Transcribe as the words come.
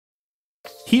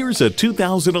Here's a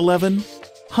 2011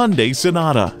 Hyundai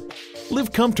Sonata.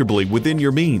 Live comfortably within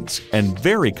your means and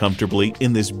very comfortably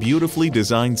in this beautifully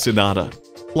designed Sonata.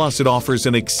 Plus, it offers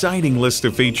an exciting list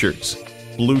of features: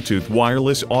 Bluetooth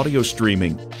wireless audio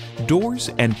streaming, doors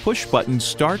and push-button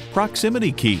start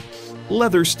proximity key,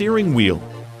 leather steering wheel,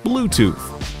 Bluetooth,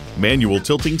 manual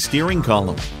tilting steering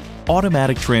column,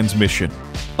 automatic transmission,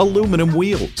 aluminum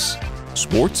wheels,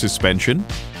 sport suspension,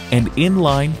 and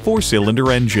inline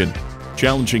 4-cylinder engine.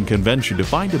 Challenging convention to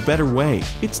find a better way.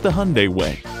 It's the Hyundai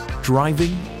way.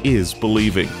 Driving is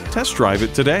believing. Test drive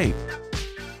it today.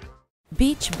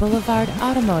 Beach Blvd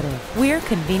Automotive. We're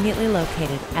conveniently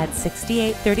located at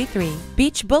 6833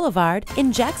 Beach Boulevard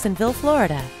in Jacksonville,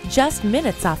 Florida, just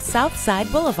minutes off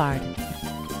Southside Boulevard.